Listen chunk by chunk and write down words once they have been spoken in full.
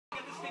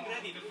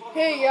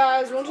Hey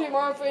guys, One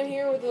Marfan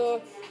here with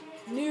a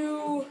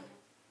new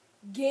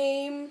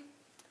gameplay.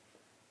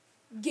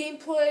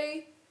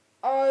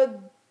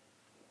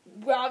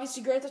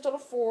 Obviously Grand Theft Auto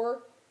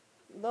 4.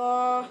 Let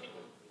us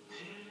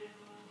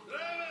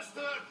to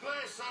our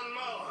place on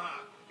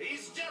Mohawk.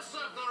 He's just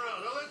up the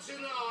road. I'll let you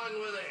know when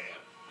we're there.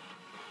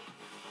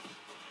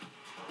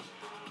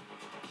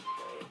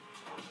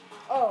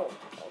 Oh,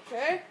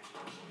 okay.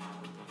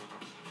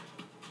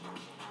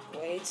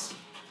 Wait.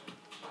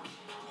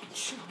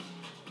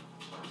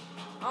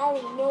 I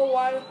don't know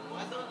why.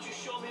 Why don't you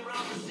show me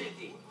around the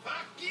city?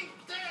 Fucking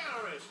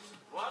terrorists!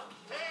 What?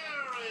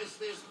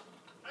 Terrorists!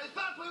 I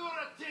thought we were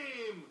a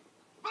team!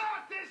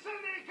 Baptist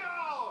and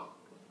Nico!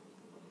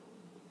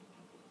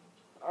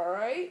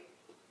 Alright.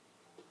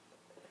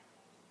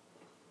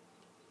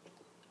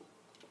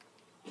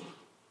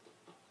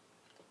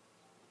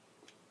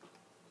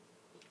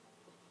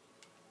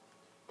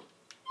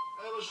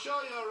 I will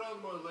show you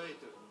around more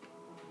later.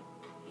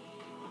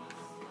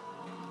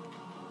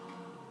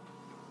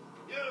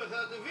 You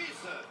without a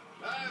visa,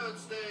 I would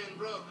stay in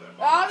broker.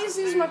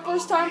 Obviously, this is my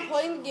first time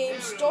playing the game,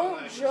 so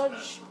don't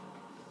judge.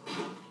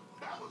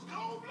 That was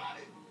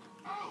cold-blooded.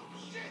 Oh,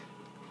 shit.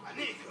 I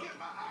need to get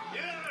my eyes.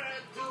 You ever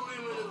had two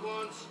women at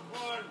once?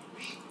 Or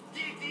beat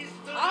titties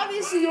to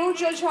Obviously, don't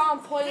judge how I'm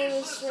playing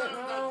this right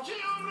now,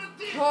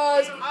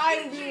 because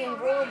I'm doing a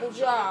horrible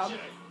job.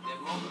 Не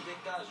мога да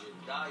кажа,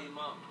 да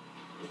имам.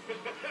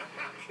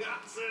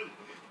 Cousin,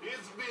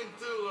 it's been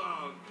too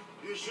long.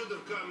 You should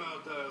have come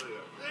out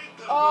earlier. Think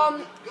of I'm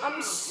what the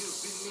girls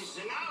you've been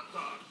missing out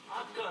on.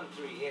 Our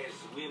country has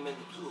women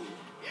too.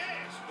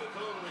 Yes, but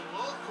only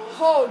locals.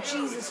 Oh, and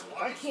Jesus,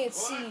 Arabs. I can't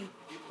What? see.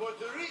 The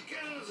Puerto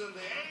Ricans and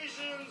the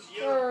Asians,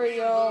 There we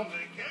Europeans go. on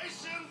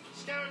vacation,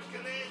 scared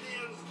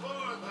Canadians,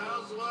 bored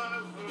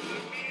housewives from the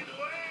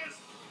Midwest.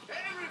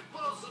 Every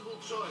possible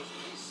choice.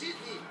 The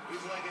city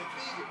is like a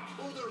big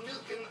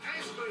milk and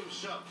ice cream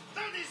shop.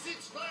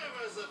 36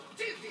 flavors of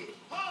titty.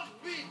 Half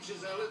Beach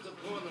is a little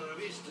corner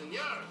of Eastern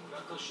Europe.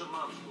 Kako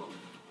šamansko.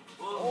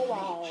 Hold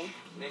on. Beach,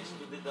 next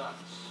to the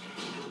docks.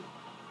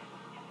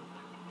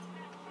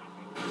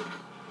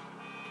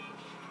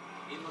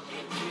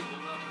 Immigrants do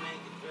not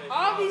make it very far.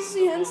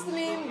 Obviously, hence the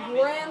name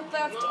Grand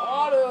Theft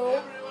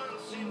Auto.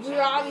 But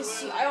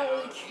obviously, I don't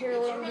really care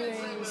what I'm doing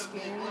in this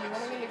game. I'm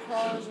running into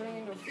cars, running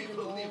into a freaking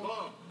People wall.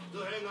 devolved to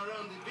hang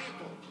around the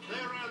people they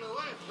ran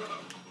away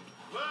from.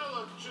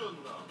 Well,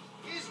 Chuno,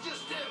 it's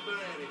just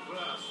temporary for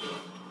us.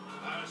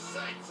 Our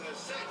sights are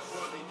set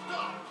for the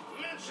top.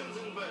 Mentions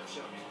in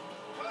Butcher.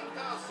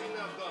 1,000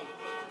 now gone.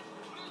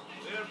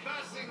 We're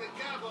passing the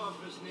cab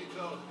office,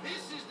 Nico.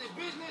 This is the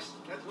business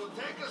that will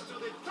take us to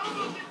the top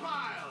of the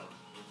pile.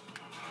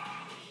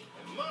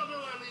 A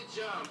model on the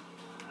jump.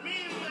 Me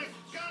and my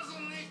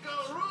cousin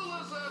Nico,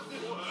 rulers of the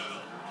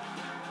world.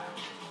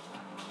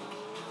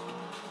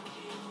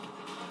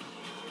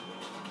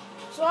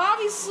 So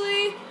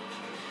obviously,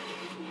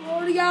 we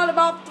already got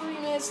about 3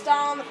 minutes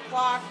down the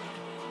clock.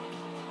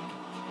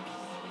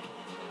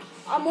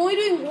 I'm only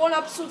doing one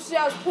episode today.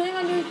 I was planning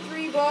on doing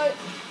 3, but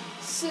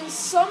since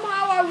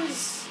somehow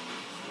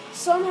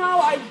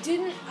I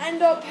didn't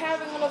end up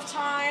having enough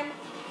time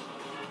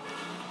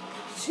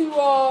to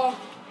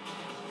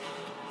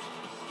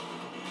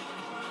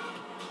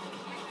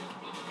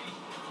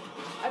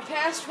I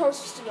passed where I was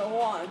supposed to go.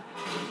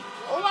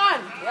 Hold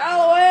on, get out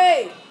of the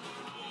way.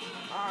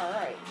 All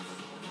right.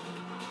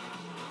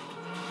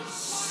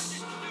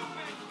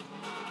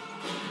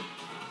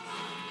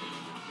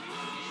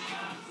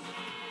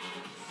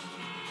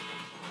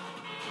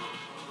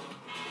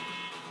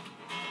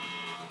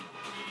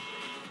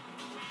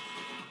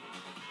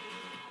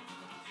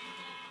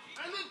 I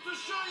need to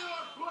show you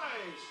our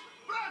place.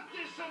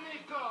 Practice,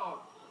 Nico.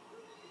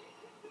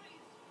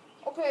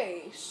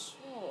 Okay,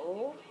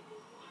 so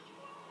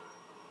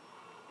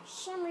for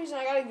some reason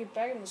I gotta get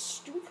back in the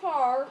stupid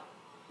car.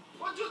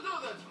 What'd you do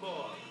that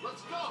for?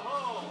 Let's go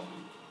home.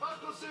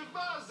 Ako si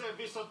baze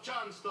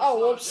Vysočanstvo Oh,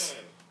 whoops.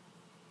 slaže.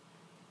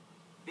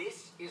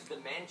 This is the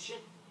mansion?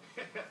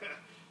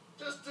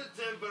 Just a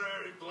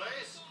temporary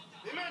place.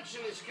 The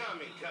mansion is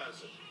coming,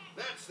 cousin.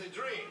 That's the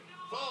dream.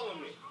 Follow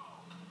me.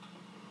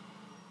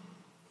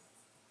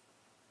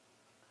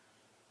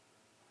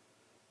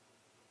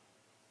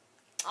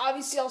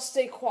 Obviously I'll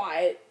stay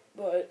quiet,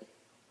 but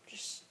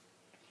just,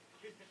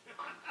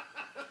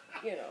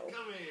 you know.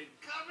 Come in,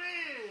 come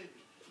in.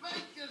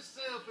 Make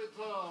yourself at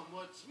home.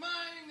 What's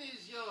mine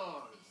is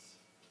yours.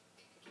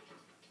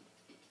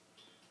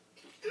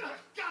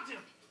 Got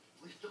him!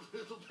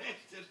 Little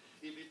bastard.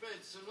 If he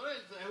paid some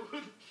rent, I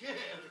wouldn't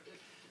care.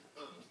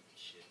 Oh,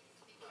 shit.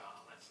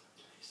 Oh, that's not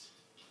nice.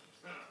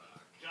 Oh,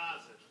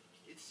 cousin.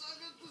 It's so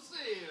good to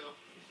see you.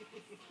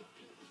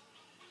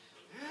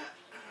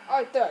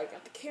 Alright, there, I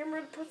got the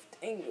camera at a perfect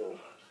angle.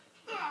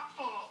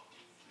 Oh,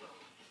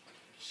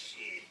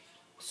 shit.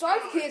 So I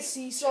can't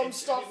see some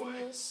stuff in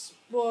this,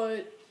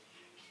 but,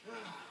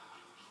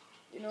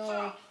 you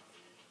know.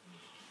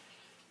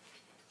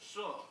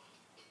 So,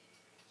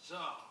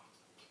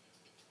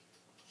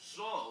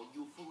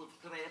 you full of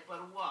crap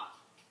or what?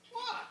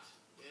 What?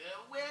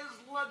 Where's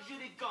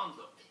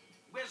Condo?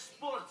 Where's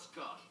sports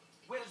car?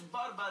 Where's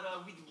Barbara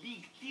with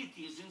big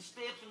titties and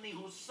Stephanie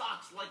who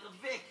sucks like a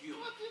vacuum?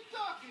 What are you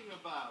talking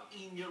about?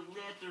 In your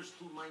letters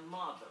to my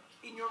mother,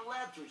 in your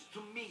letters to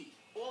me,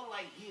 all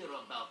I hear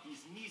about is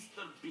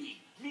Mr. Big,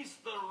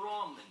 Mr.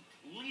 Roman,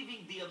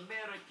 living the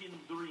American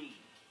dream.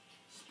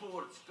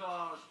 Sports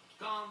cars,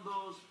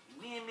 condos,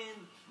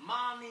 women,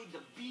 money,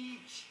 the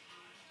beach,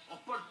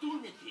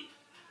 opportunity.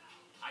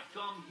 I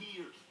come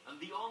here, and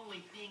the only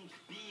thing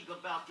big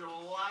about your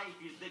life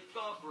is the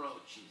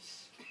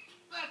cockroaches.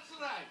 That's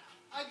right.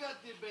 I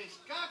got the base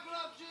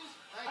cockroaches.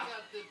 I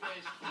got the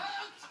base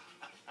cats.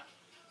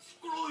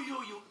 Screw you,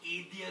 you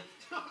idiot.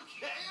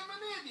 Okay, I'm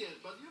an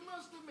idiot, but you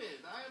must admit,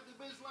 I have the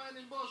best line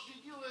in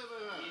bullshit you ever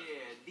heard.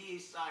 Yeah,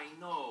 this I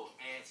know,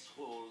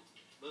 asshole.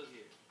 Look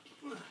here.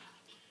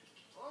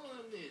 All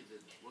I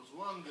needed was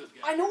one good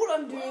guy. I know what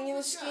I'm doing in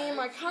this game.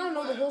 I kind of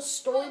know the whole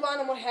storyline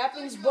and what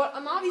happens, but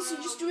I'm obviously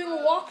just doing a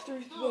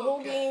walkthrough through the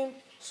whole game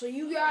so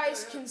you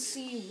guys can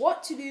see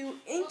what to do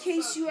in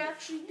case you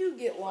actually do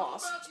get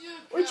lost.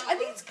 Which I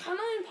think it's kind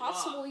of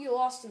impossible to get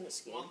lost in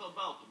this game. What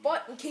about me?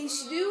 But in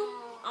case you do,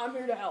 I'm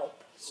here to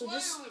help. So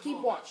just keep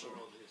watching.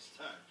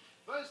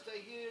 First I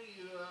hear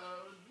you,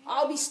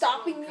 I'll be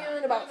stopping here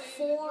in about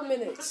 4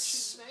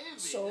 minutes.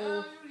 So Now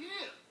you're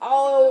here.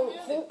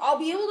 I'll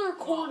be able to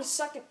record a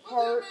second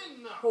part, What do you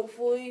mean, no?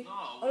 hopefully,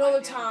 No, another I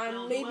never time,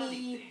 found maybe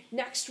anything.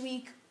 next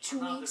week, 2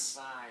 Another weeks.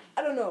 time.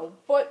 I don't know,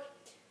 but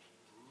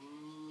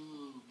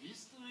Ooh,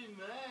 mystery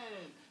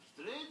man,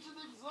 strange and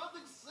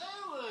exotic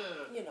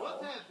sailor. You know,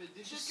 What happened?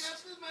 Did your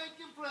captain make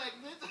you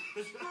pregnant?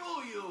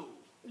 Screw you.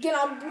 again,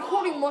 I'm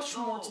recording much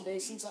more No, today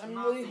since it's I'm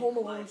really nothing home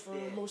alone like for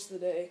that. most of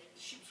the day.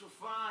 The ships were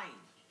fine.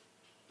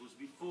 It was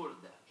before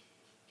that.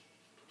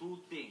 Two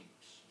things.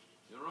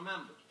 You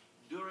remember,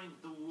 during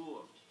the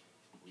war,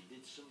 we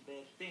did some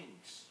bad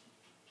things.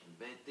 And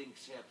bad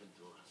things happened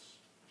to us.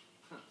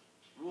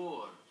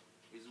 War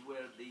is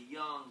where the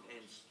young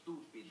and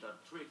stupid are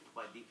tricked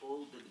by the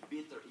old and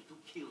bitter into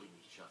killing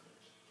each other.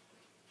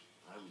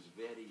 I was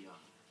very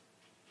young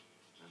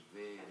and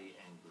very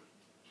angry.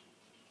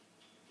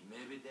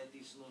 Maybe that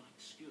is no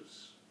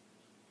excuse.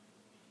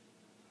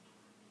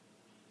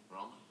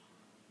 Roman?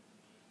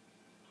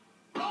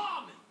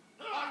 Roman!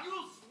 Are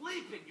you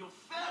sleeping, you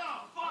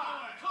fat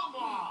fuck? Come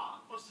on!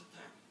 What's the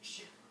time?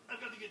 Shit, I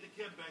gotta get the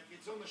cab back.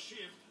 It's on the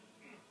shift.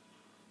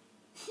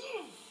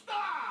 Stop!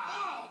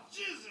 Oh,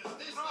 Jesus,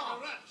 there's like a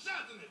rat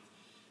shot in it.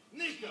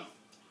 Nico,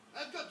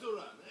 I've got to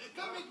run.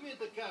 Come meet me at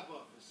the cab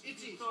office.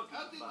 It's easy.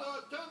 Out the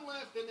door, turn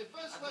left, and the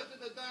first light of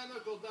the diner,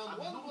 go down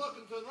one block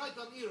and turn right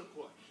on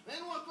Iroquois.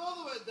 Then walk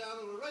all the way down,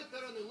 and we're right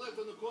there on the left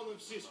on the corner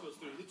of Cisco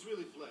Street. It's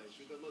really flash.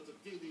 We've got lots of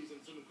TDs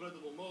and some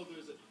incredible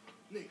motors.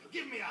 Nico,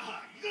 give me a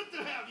hug. Good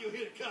to have you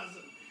here,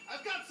 cousin.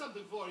 I've got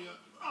something for you.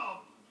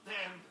 Oh,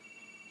 damn.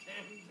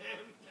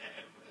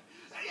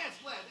 Yes,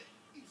 lad.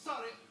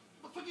 Sorry.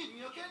 But forgive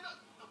me, okay? No,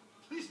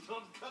 please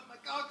don't cut my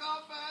cock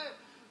off.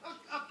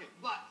 Okay,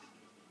 but...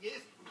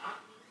 Yes?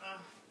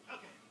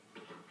 Okay.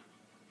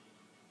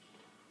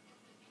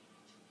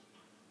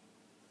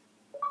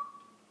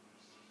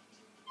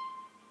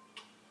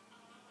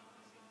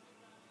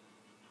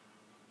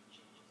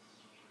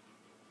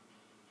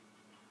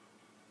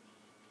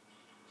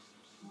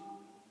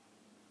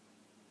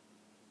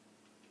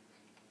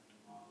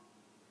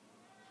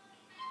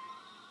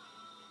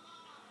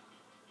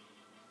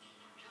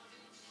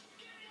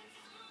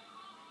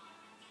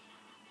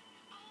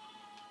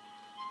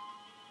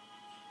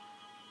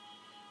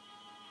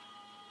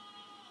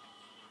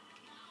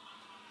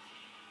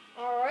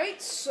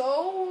 Alright,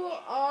 so,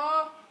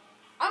 I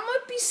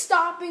might be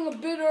stopping a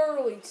bit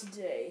early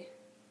today.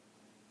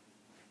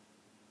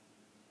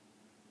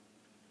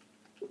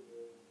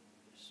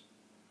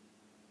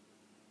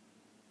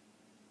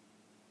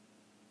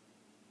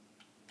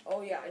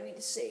 Oh yeah, I need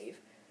to save.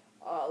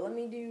 Let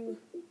me do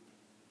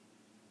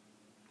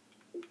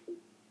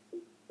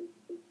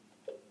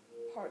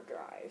hard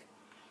drive.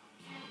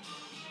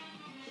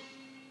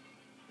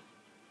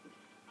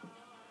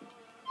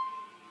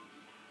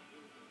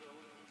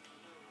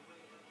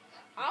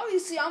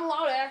 Obviously, I'm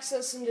allowed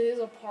access into his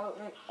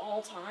apartment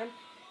all the time.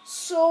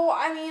 So,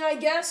 I mean, I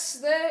guess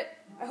that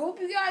I hope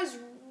you guys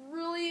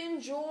really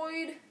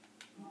enjoyed.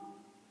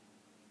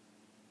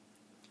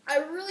 I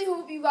really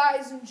hope you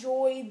guys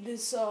enjoyed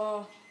this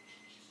walkthrough.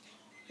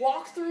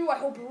 I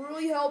hope it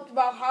really helped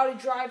about how to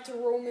drive to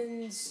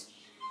Roman's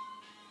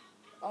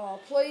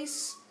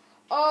place.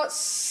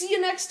 See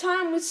you next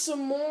time with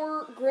some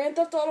more Grand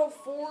Theft Auto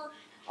 4.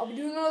 I'll be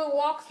doing another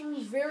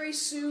walkthrough very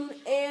soon,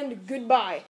 and goodbye.